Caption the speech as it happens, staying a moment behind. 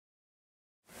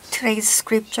Today's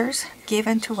scriptures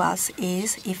given to us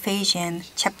is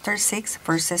Ephesians chapter 6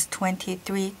 verses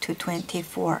 23 to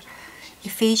 24.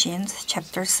 Ephesians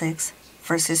chapter 6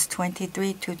 verses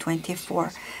 23 to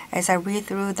 24. As I read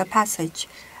through the passage,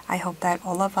 I hope that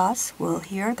all of us will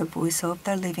hear the voice of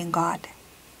the living God.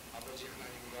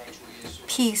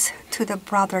 Peace to the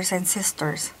brothers and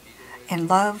sisters, and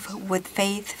love with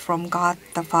faith from God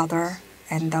the Father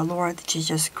and the Lord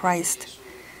Jesus Christ.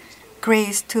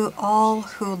 Grace to all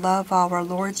who love our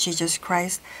Lord Jesus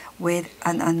Christ with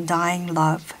an undying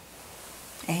love.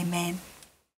 Amen.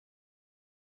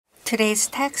 Today's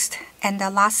text and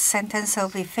the last sentence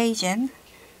of Ephesians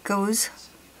goes,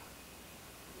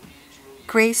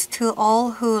 Grace to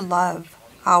all who love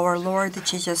our Lord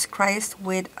Jesus Christ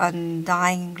with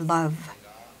undying love.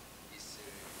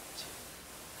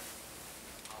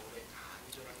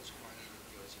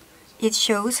 It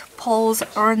shows Paul's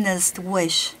earnest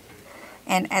wish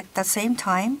and at the same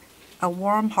time, a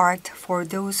warm heart for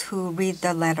those who read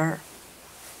the letter.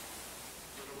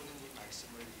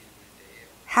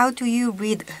 How do you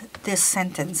read this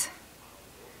sentence?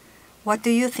 What do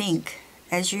you think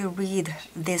as you read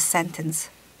this sentence?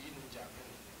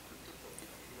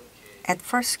 At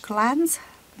first glance,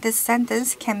 this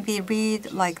sentence can be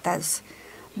read like this.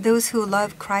 Those who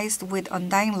love Christ with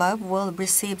undying love will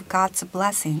receive God's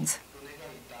blessings.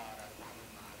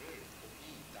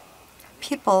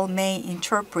 People may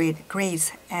interpret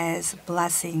grace as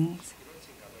blessings.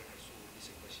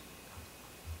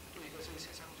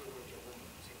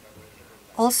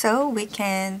 Also, we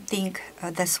can think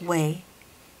this way.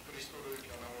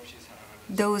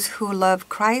 Those who love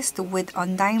Christ with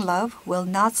undying love will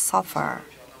not suffer.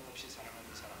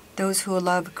 Those who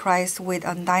love Christ with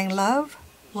undying love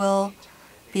will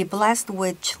be blessed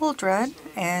with children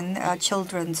and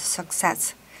children's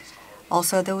success.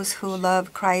 Also, those who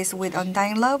love Christ with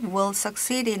undying love will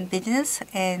succeed in business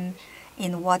and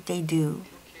in what they do.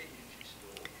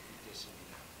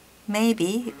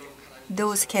 Maybe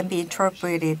those can be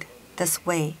interpreted this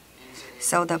way.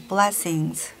 So the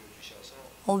blessings,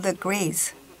 all the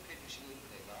grace,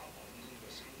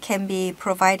 can be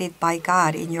provided by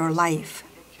God in your life.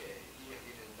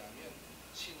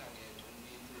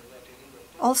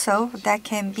 Also, that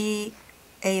can be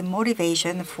a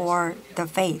motivation for the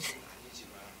faith.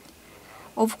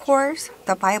 Of course,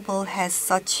 the Bible has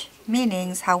such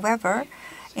meanings. However,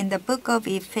 in the book of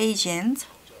Ephesians,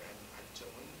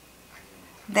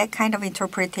 that kind of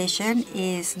interpretation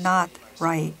is not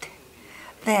right.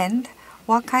 Then,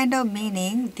 what kind of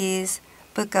meaning does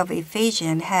book of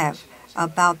Ephesians have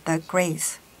about the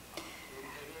grace?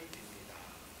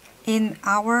 In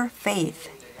our faith,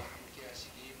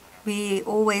 we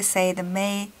always say the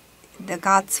may the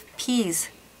God's peace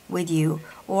with you,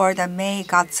 or the may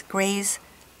God's grace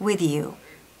with you,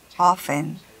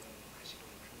 often.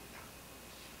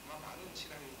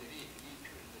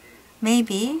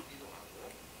 Maybe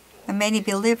many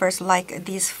believers like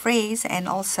this phrase and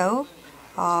also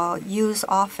use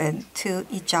often to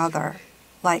each other,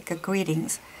 like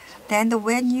greetings. Then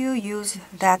when you use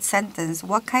that sentence,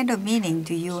 what kind of meaning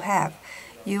do you have?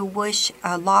 You wish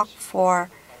luck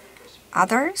for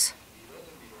others?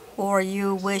 Or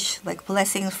you wish like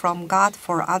blessings from God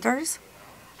for others?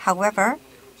 However,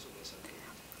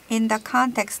 in the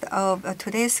context of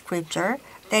today's scripture,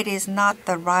 that is not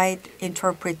the right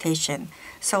interpretation.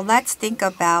 So let's think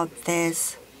about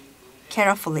this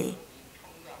carefully.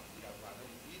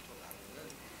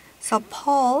 So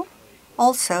Paul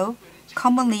also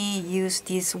commonly used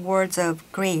these words of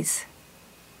grace.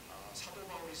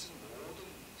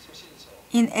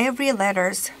 In every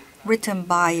letter written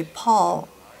by Paul,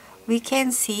 we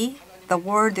can see the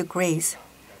word grace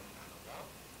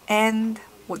and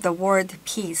the word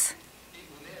peace.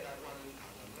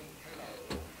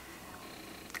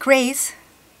 Grace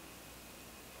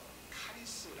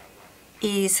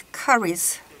is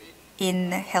charis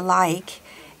in Hebraic,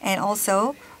 and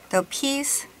also the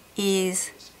peace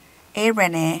is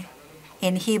eirene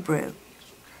in Hebrew.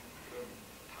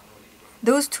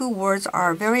 Those two words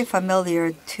are very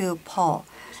familiar to Paul,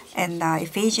 and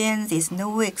Ephesians is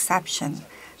no exception.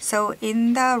 So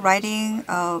in the writing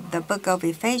of the book of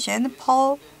Ephesians,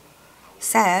 Paul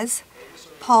says,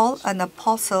 Paul, an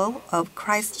apostle of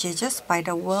Christ Jesus by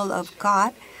the will of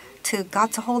God, to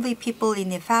God's holy people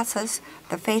in Ephesus,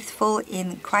 the faithful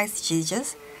in Christ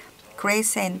Jesus,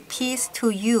 grace and peace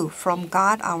to you from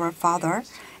God our Father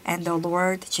and the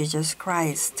Lord Jesus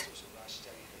Christ.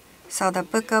 So the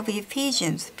book of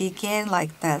Ephesians began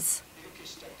like this,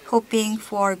 hoping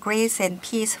for grace and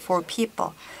peace for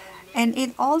people. And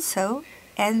it also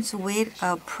ends with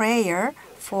a prayer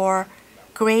for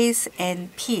grace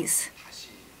and peace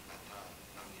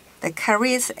the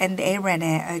charis and the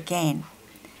erene again.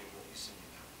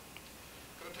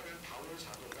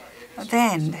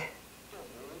 Then,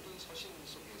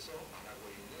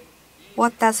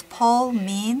 what does Paul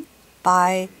mean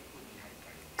by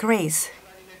grace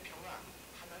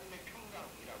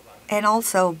and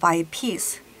also by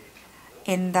peace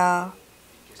in the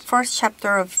first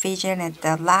chapter of Ephesians and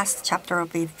the last chapter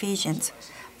of Ephesians?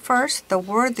 First, the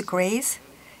word grace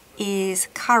is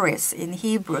charis in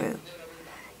Hebrew,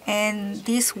 and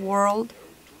this word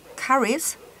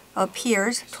charis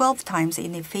appears 12 times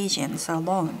in Ephesians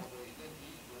alone.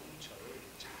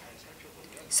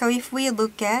 So if we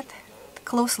look at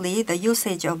closely the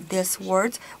usage of these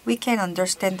words, we can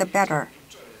understand better.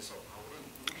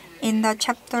 In the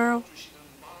chapter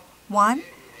 1,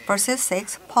 verses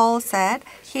 6, Paul said,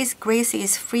 His grace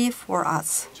is free for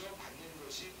us.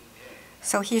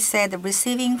 So he said,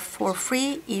 receiving for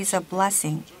free is a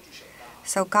blessing.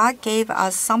 So God gave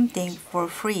us something for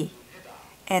free,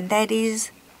 and that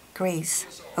is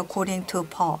grace, according to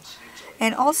Paul.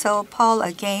 And also, Paul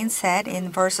again said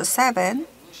in verse 7,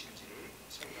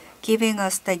 giving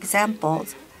us the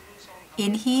examples,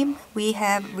 in Him we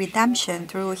have redemption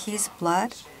through His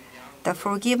blood, the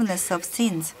forgiveness of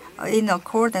sins, in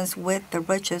accordance with the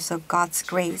riches of God's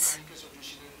grace.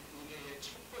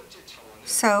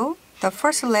 So, the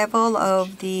first level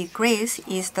of the grace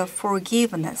is the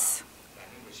forgiveness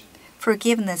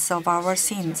of our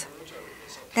sins.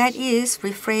 That is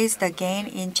rephrased again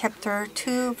in chapter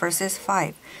 2, verses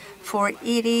 5. For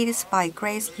it is by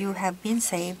grace you have been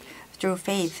saved through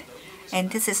faith,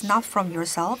 and this is not from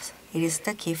yourselves, it is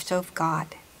the gift of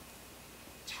God.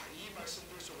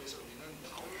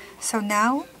 So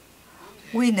now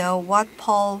we know what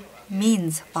Paul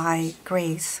means by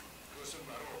grace.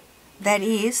 That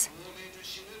is,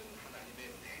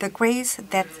 the grace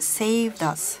that saved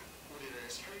us,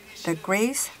 the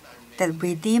grace that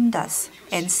redeemed us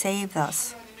and saved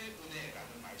us.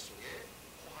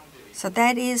 So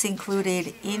that is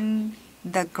included in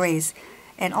the grace,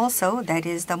 and also that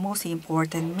is the most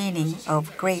important meaning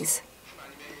of grace.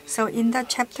 So in the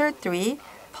chapter 3,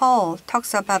 Paul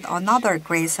talks about another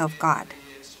grace of God.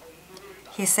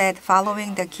 He said,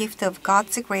 following the gift of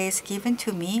God's grace given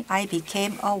to me, I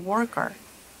became a worker.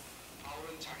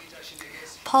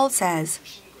 Paul says,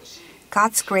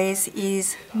 God's grace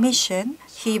is mission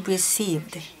he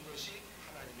received.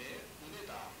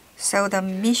 So the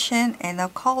mission and the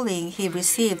calling he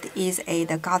received is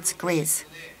the God's grace,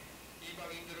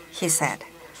 he said.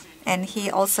 And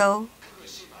he also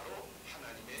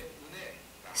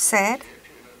said,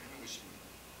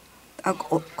 a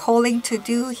calling to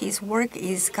do his work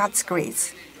is God's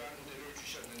grace.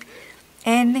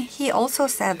 And he also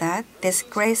said that this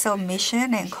grace of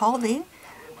mission and calling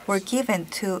were given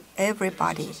to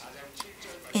everybody.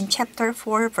 In chapter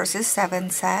 4, verses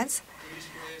 7 says,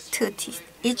 to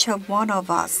each of one of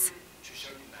us,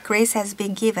 grace has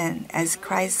been given as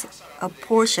Christ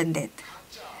apportioned it.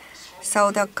 So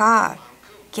that God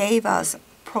gave us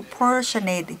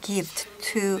proportionate gift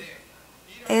to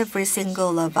every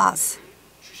single of us.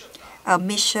 A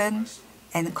mission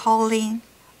and calling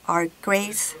are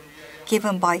grace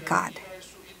given by God.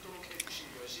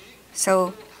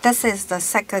 So this is the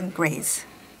second grace,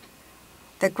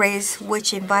 the grace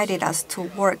which invited us to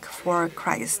work for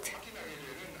Christ.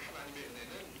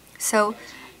 So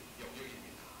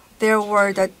there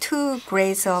were the two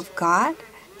graces of God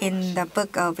in the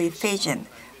book of Ephesians.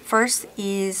 First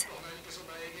is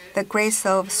the grace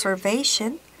of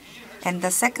salvation, and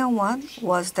the second one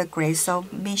was the grace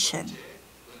of mission.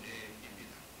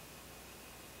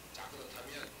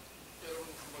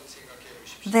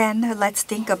 Then let's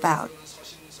think about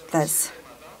this.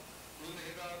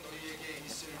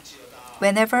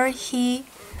 Whenever he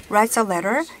writes a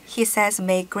letter, he says,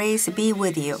 may grace be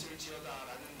with you.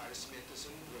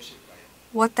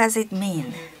 What does it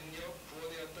mean?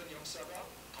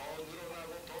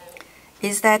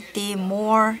 Is that the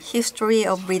more history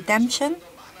of redemption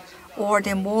or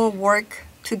the more work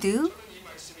to do?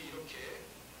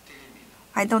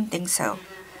 I don't think so.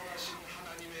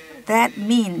 That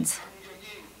means,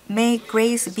 may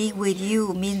grace be with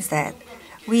you means that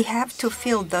we have to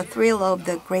feel the thrill of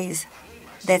the grace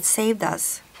that saved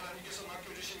us.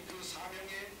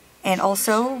 And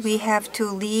also, we have to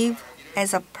live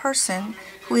as a person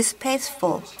who is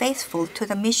faithful to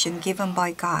the mission given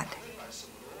by God.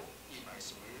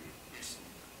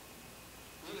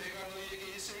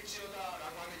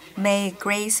 May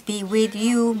grace be with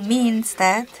you means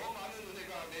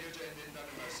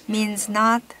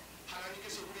not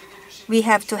we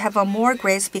have to have a more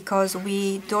grace because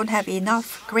we don't have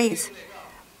enough grace,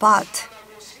 but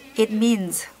It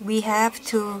means we have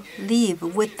to live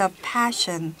with the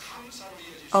passion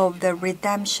of the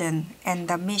redemption and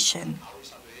the mission.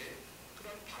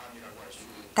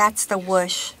 That's the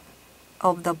wish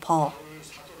of the Paul.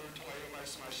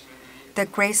 The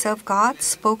grace of God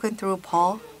spoken through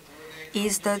Paul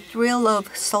is the thrill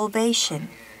of salvation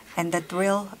and the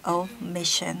thrill of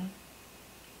mission.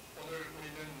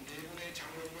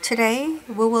 Today,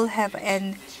 we will have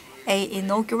an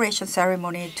inauguration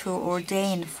ceremony to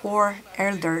ordain 4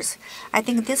 elders. I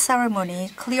think this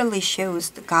ceremony clearly shows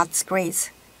God's grace.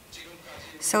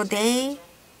 So they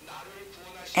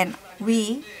and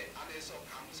we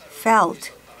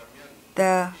felt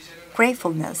the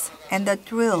gratefulness and the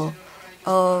thrill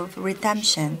of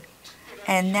redemption.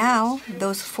 And now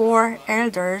those 4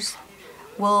 elders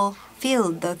will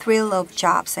feel the thrill of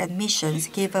jobs and missions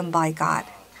given by God.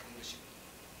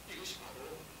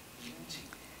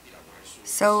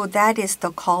 So that is the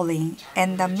calling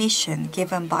and the mission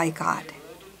given by God.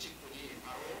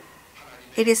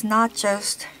 It is not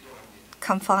just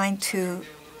confined to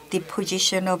the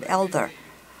position of elder.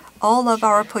 All of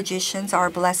our positions are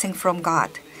blessing from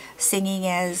God. Singing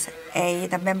as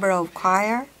the member of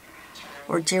choir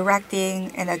or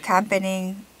directing and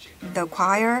accompanying the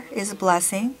choir is a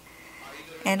blessing.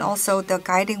 And also the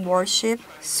guiding worship,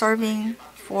 serving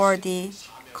for the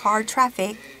car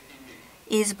traffic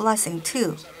is blessing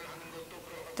too.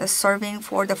 The serving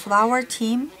for the flower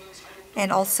team and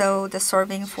also the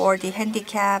serving for the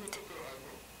handicapped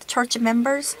church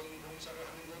members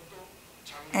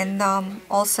and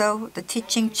also the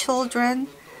teaching children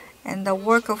and the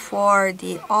work for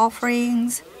the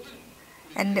offerings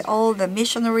and all the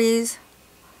missionaries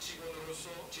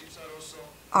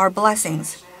are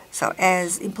blessings. So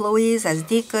as employees, as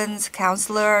deacons,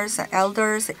 counselors,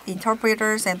 elders,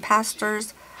 interpreters, and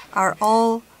pastors are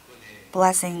all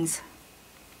blessings.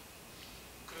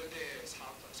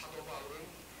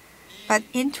 But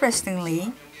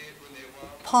interestingly,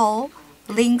 Paul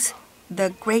links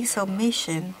the grace of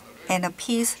mission and a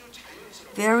peace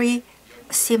very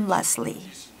seamlessly.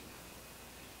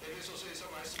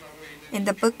 In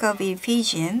the book of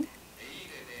Ephesians,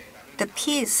 the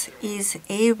peace is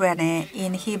eirene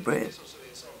in Hebrew.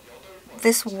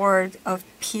 This word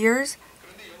appears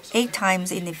 8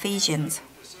 times in Ephesians.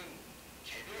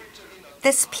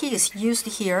 This peace used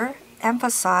here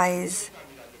emphasizes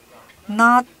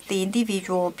not the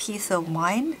individual peace of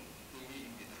mind,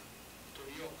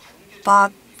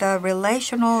 but the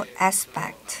relational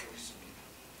aspect.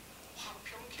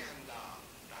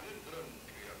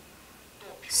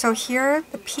 So here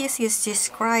the peace is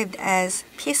described as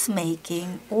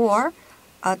peacemaking or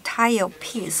a tie of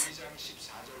peace.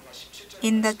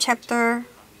 In the chapter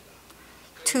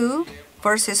 2,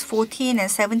 verses 14 and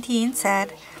 17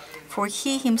 said, "For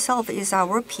he himself is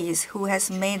our peace, who has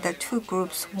made the 2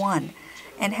 groups one,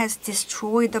 and has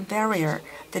destroyed the barrier,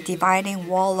 the dividing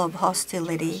wall of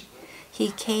hostility.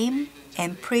 He came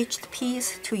and preached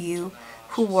peace to you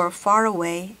who were far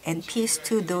away, and peace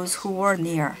to those who were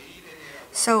near."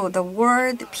 So the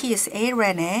word peace,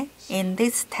 eirene, in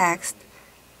this text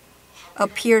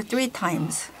appeared 3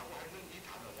 times.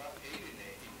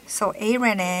 So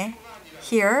eirene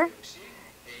here,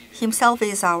 himself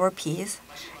is our peace,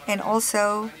 and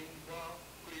also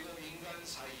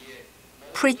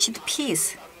preached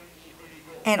peace,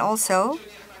 and also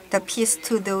the peace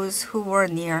to those who were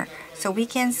near. So we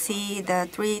can see the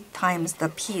 3 times the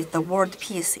peace, the word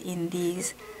peace in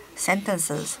these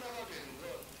sentences.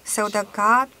 So that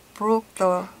God broke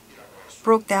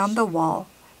down the wall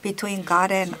between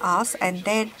God and us, and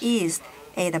that is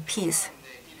the peace.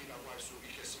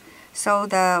 So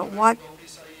what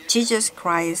Jesus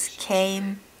Christ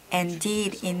came and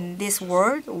did in this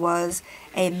world was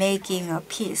a making a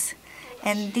peace.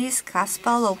 And this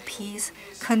gospel of peace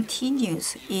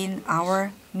continues in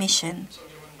our mission.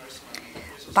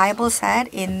 Bible said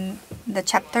in the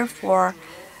chapter 4,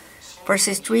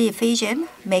 verses 3, Ephesians,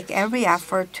 "Make every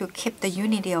effort to keep the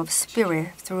unity of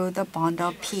spirit through the bond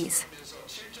of peace."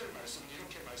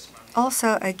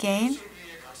 Also again,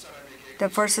 the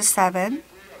verses 7,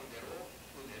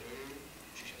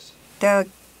 the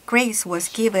grace was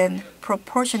given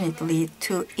proportionately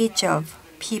to each of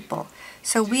people.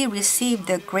 So we received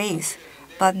the grace,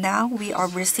 but now we are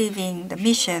receiving the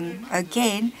mission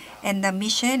again, and the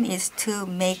mission is to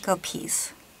make a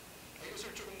peace.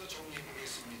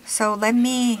 So let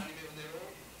me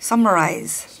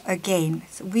summarize again.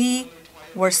 We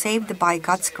were saved by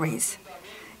God's grace,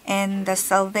 and the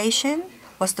salvation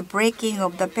was the breaking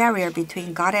of the barrier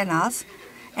between God and us,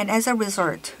 and as a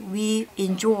result, we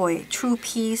enjoy true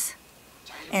peace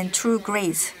and true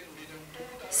grace.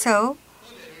 So,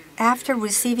 after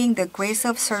receiving the grace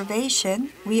of salvation,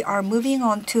 we are moving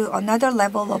on to another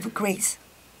level of grace,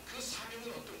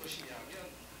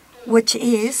 which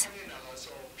is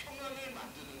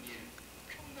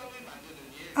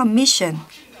a mission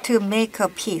to make a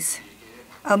peace,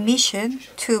 a mission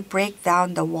to break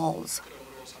down the walls.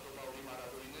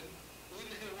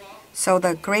 So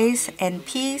the grace and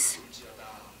peace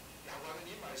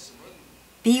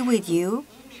be with you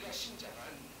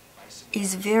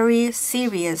is very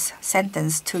serious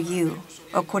sentence to you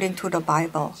according to the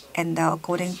Bible and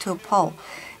according to Paul.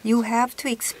 You have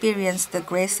to experience the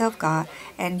grace of God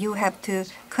and you have to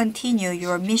continue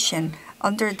your mission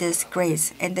under this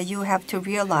grace, and you have to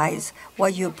realize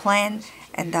what you plan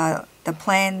and the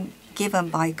plan given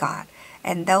by God,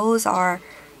 and those are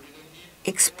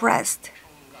expressed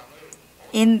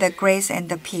in the grace and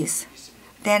the peace.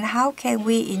 Then how can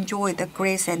we enjoy the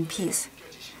grace and peace?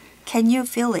 Can you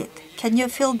feel it? Can you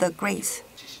feel the grace?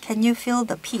 Can you feel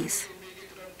the peace?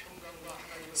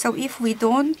 So if we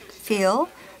don't feel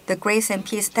the grace and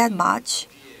peace that much,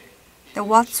 then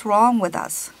what's wrong with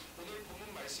us?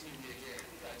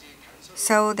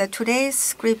 So today's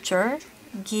scripture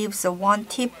gives one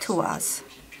tip to us.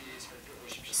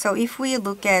 So if we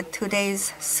look at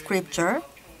today's scripture,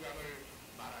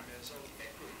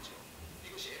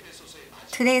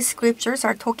 today's scriptures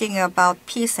are talking about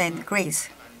peace and grace.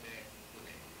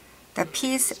 The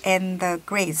peace and the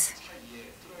grace.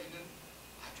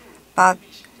 But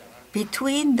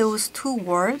between those two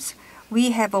words,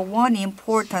 we have one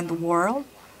important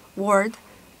word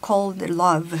called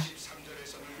love.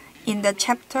 In the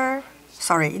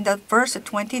verse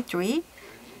 23,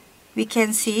 we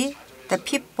can see the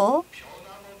people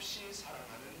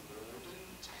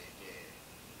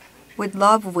with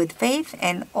love with faith,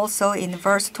 and also in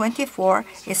verse 24,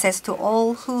 it says to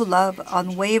all who love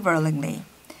unwaveringly.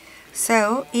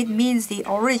 So it means the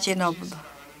origin of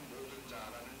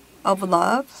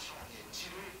love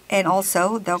and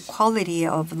also the quality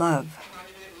of love.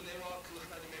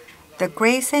 The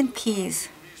grace and peace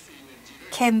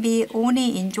can be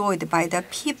only enjoyed by the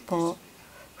people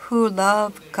who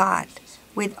love God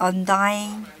with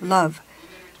undying love.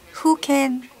 Who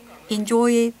can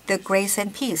enjoy the grace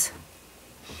and peace?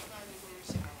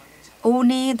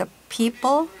 Only the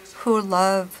people who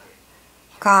love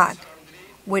God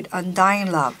with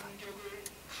undying love.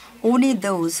 Only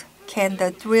those can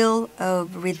the thrill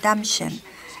of redemption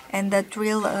and the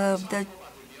thrill of the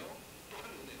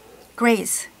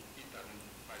grace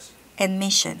and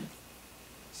mission.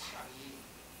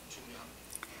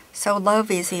 So love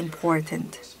is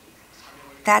important.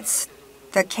 That's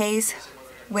the case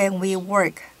when we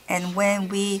work and when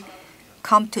we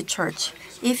come to church.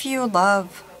 If you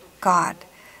love God,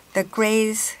 the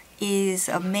grace is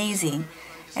amazing,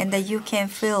 and that you can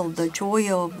feel the joy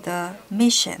of the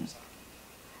mission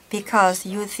because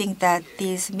you think that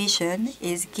this mission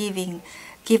is given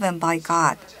by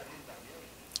God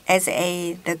as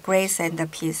the grace and the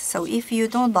peace. So if you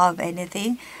don't love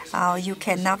anything, you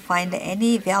cannot find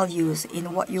any values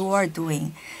in what you are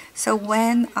doing. So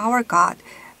when our God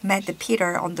met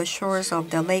Peter on the shores of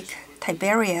the lake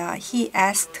Tiberias, he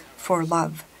asked for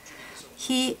love.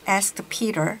 He asked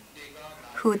Peter,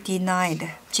 who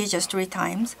denied Jesus 3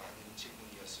 times,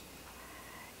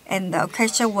 and the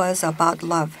question was about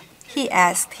love. He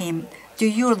asked him, "Do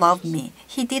you love me?"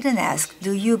 He didn't ask,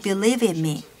 "Do you believe in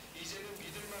me?"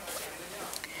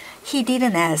 He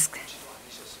didn't ask,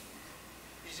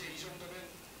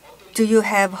 "Do you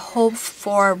have hope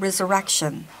for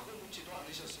resurrection?"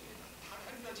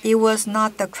 It was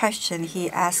not the question he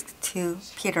asked to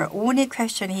Peter. Only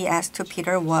question he asked to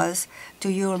Peter was, "Do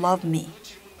you love me?"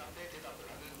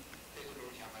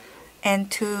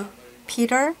 And to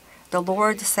Peter, the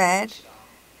Lord said,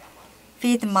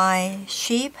 "Feed my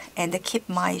sheep and keep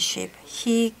my sheep."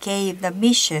 He gave the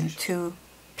mission to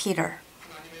Peter.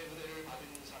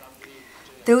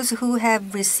 Those who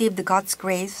have received God's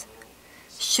grace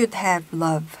should have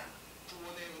love,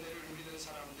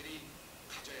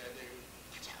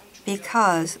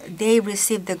 because they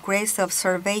received the grace of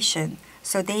salvation,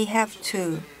 so they have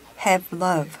to have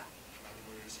love.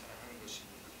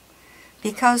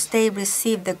 Because they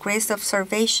received the grace of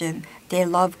salvation, they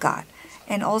love God.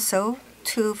 And also,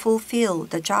 to fulfill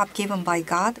the job given by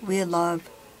God, we love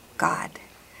God.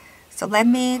 So let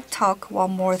me talk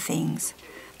one more thing.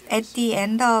 At the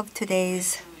end of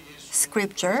today's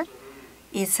scripture,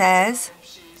 it says,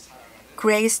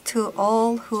 "Grace to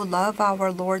all who love our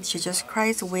Lord Jesus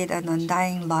Christ with an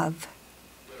undying love."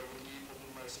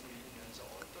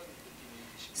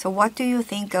 So what do you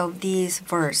think of this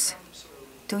verse?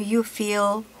 Do you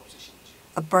feel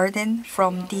a burden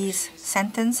from this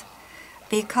sentence?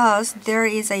 because there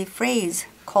is a phrase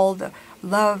called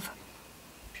love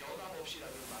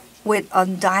with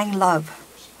undying love.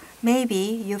 Maybe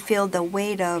you feel the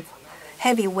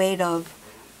heavy weight of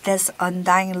this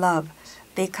undying love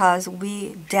because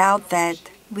we doubt that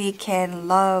we can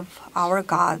love our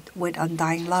God with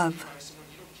undying love.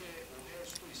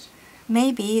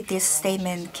 Maybe this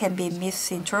statement can be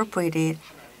misinterpreted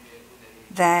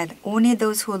that only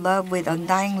those who love with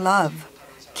undying love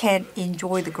can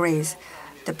enjoy the grace.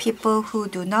 The people who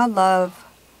do not love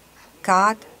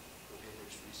God,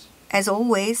 as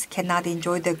always, cannot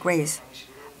enjoy the grace.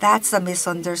 That's a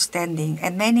misunderstanding,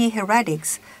 and many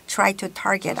heretics try to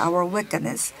target our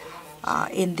wickedness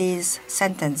in this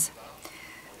sentence.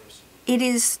 It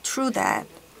is true that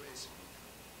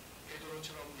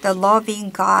the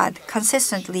loving God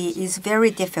consistently is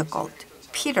very difficult.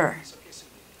 Peter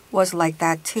was like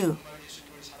that too.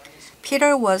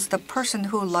 Peter was the person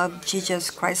who loved Jesus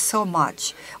Christ so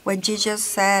much. When Jesus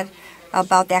said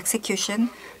about the execution,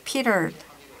 Peter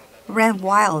ran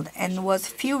wild and was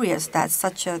furious that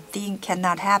such a thing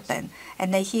cannot happen,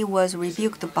 and that he was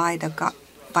rebuked by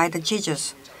the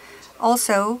Jesus.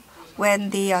 Also, when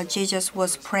the Jesus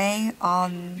was praying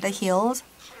on the hills,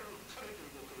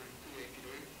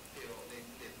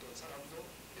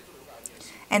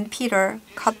 and Peter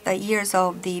cut the ears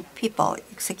of the people,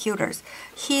 executors,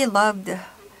 he loved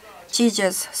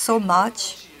Jesus so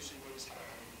much,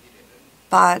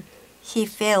 but he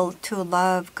failed to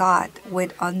love God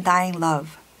with undying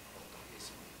love.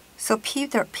 So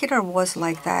Peter was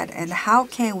like that. And how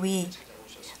can we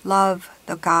love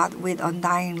the God with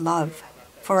undying love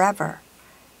forever?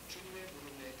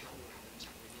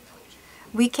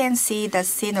 We can see the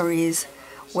sceneries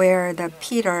where the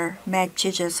Peter met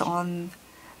Jesus on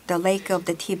the lake of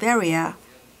the Tiberia.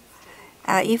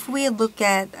 If we look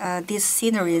at these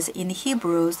sceneries in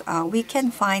Hebrews, we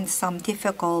can find some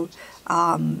difficult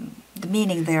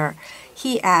meaning there.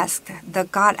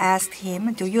 God asked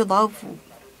him, "Do you love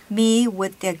me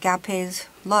with the agape's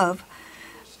love?"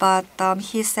 But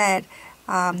he said,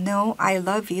 "No, I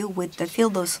love you with the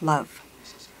philos love."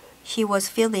 He was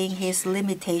feeling his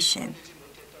limitation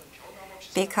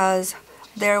because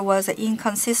there was an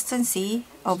inconsistency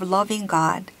of loving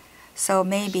God. So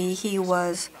maybe he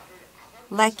was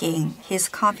lacking his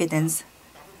confidence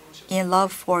in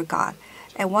love for God.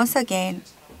 And once again,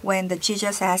 when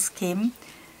Jesus asked him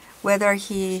whether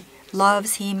he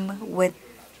loves him with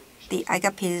the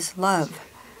agape's love,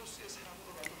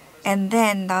 and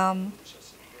then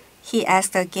he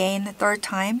asked again, third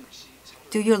time,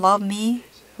 "Do you love me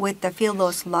with the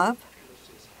philos love?"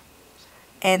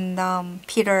 And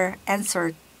Peter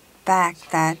answered back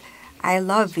that, "I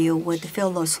love you with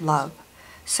philos love."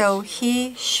 So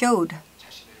he showed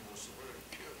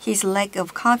his lack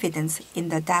of confidence in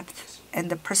the depth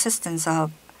and the persistence of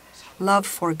love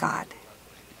for God.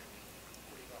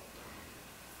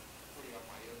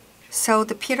 So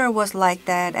the Peter was like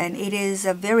that, and it is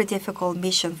a very difficult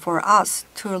mission for us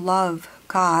to love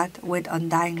God with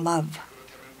undying love.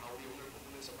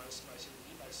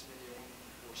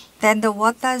 Then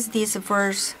what does this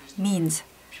verse mean?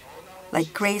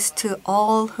 Like grace to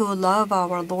all who love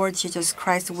our Lord Jesus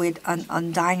Christ with an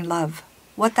undying love.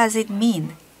 What does it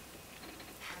mean?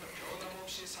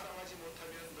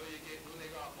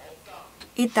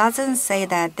 It doesn't say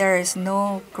that there is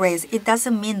no grace. It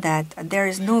doesn't mean that there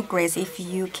is no grace if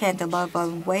you can't love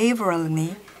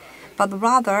unwaveringly, but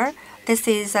rather this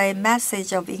is a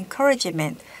message of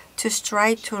encouragement to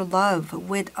strive to love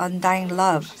with undying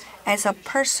love as a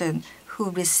person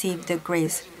who received the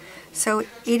grace. So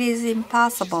it is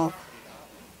impossible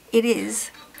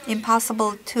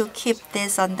to keep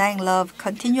this undying love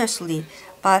continuously,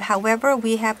 but however,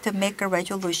 we have to make a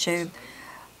resolution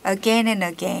again and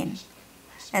again.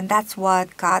 And that's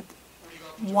what God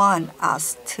wants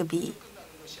us to be.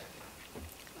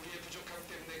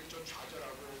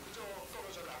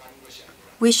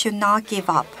 We should not give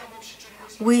up.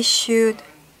 We should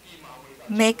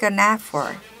make an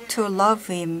effort to love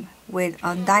Him with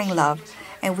undying love.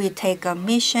 And we take a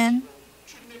mission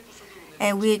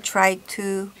and we try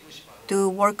to do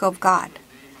work of God.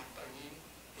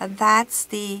 And that's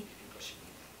the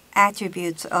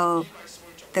attributes of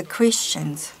the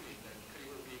Christians.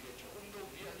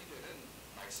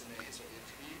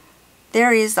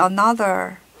 There is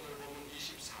another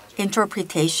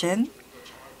interpretation.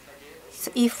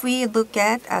 So if we look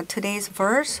at today's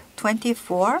verse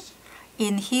 24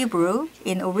 in Hebrew,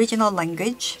 in original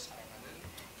language,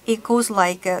 it goes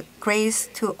like grace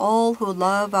to all who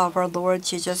love our Lord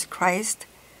Jesus Christ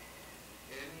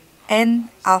and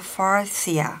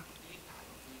aphasia.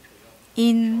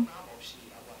 In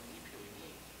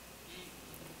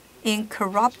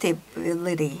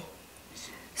incorruptibility.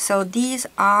 So these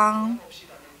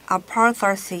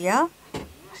aparthasia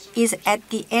is at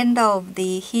the end of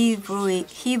the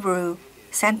Hebrew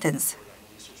sentence.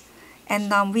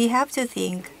 And we have to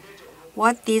think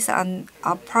what this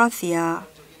aparthasia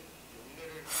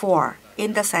for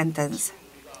in the sentence.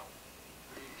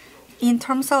 In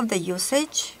terms of the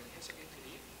usage,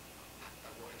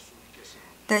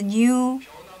 the new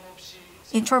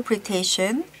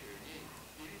interpretation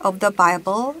of the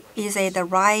Bible is the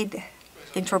right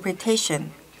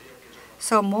interpretation.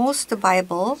 So most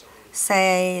Bible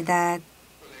say that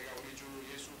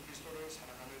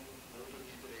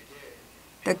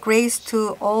the grace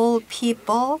to all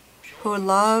people who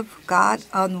love God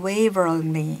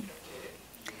unwaveringly.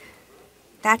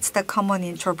 That's the common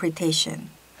interpretation.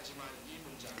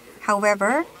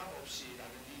 However,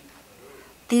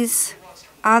 this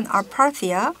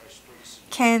aparthasia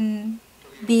can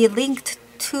be linked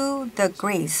to the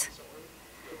grace.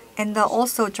 And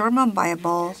also German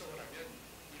Bible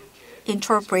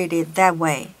interpreted that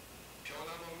way.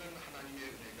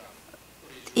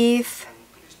 If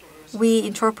we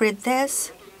interpret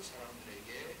this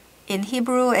in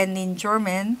Hebrew and in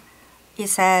German, it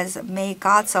says, "May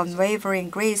God's unwavering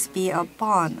grace be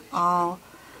upon all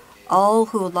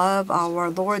who love our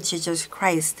Lord Jesus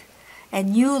Christ."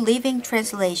 And New Living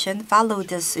Translation followed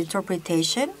this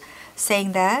interpretation,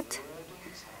 saying that,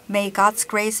 "May God's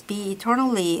grace be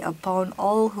eternally upon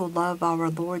all who love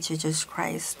our Lord Jesus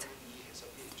Christ."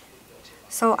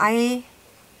 So I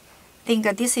think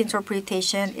that this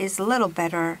interpretation is a little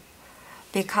better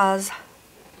because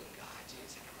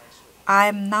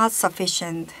I'm not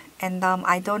sufficient and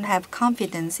I don't have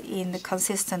confidence in the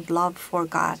consistent love for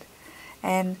God.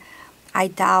 And I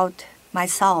doubt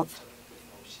myself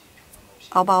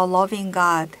about loving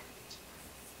God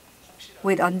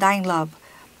with undying love.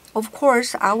 Of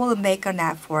course, I will make an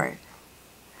effort.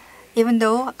 Even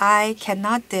though I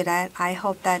cannot do that, I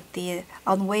hope that the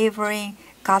unwavering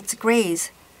God's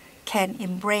grace can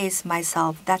embrace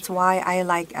myself. That's why I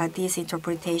like this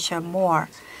interpretation more.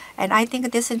 And I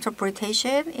think this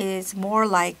interpretation is more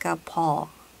like Paul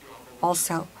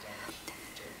also.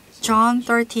 John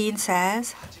 13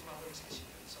 says,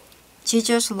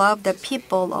 Jesus loved the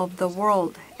people of the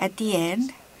world at the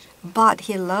end, but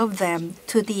he loved them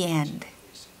to the end.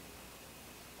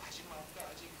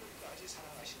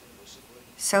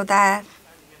 So that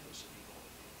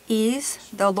is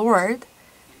the Lord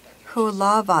who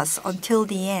loves us until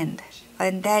the end.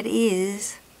 And that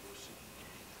is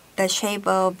the shape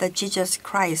of the Jesus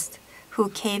Christ who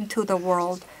came to the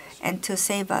world and to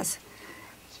save us.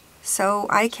 So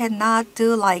I cannot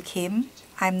do like him.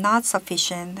 I'm not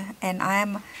sufficient and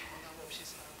I'm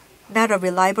not a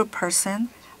reliable person,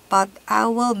 but I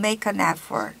will make an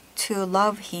effort to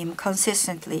love him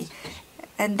consistently.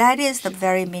 And that is the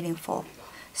very meaningful.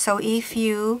 So if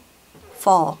you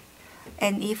fall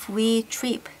and if we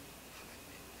trip,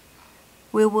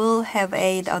 we will have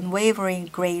an unwavering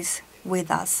grace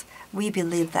with us. We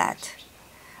believe that.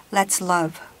 Let's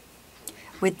love.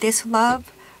 With this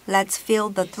love, let's feel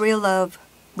the thrill of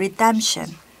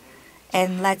redemption.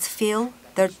 And let's feel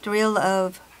the thrill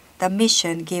of the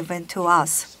mission given to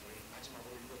us.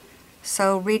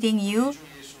 So reading you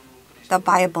the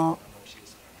Bible,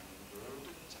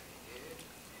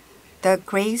 the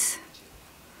grace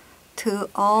to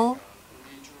all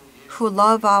who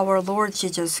love our Lord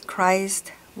Jesus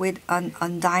Christ with an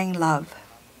undying love.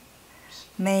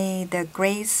 May the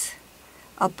grace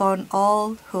upon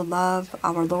all who love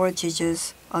our Lord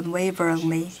Jesus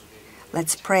unwaveringly.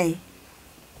 Let's pray.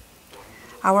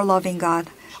 Our loving God,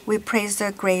 we praise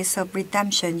the grace of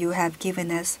redemption you have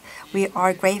given us. We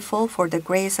are grateful for the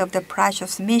grace of the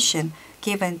precious mission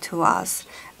given to us.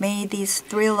 May this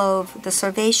thrill of the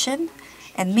salvation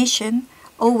and mission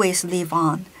always live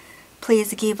on.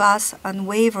 Please give us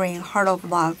unwavering heart of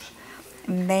love.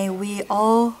 May we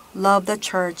all love the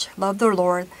church, love the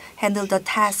Lord, handle the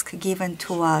task given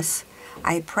to us.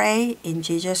 I pray in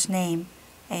Jesus' name.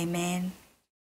 Amen.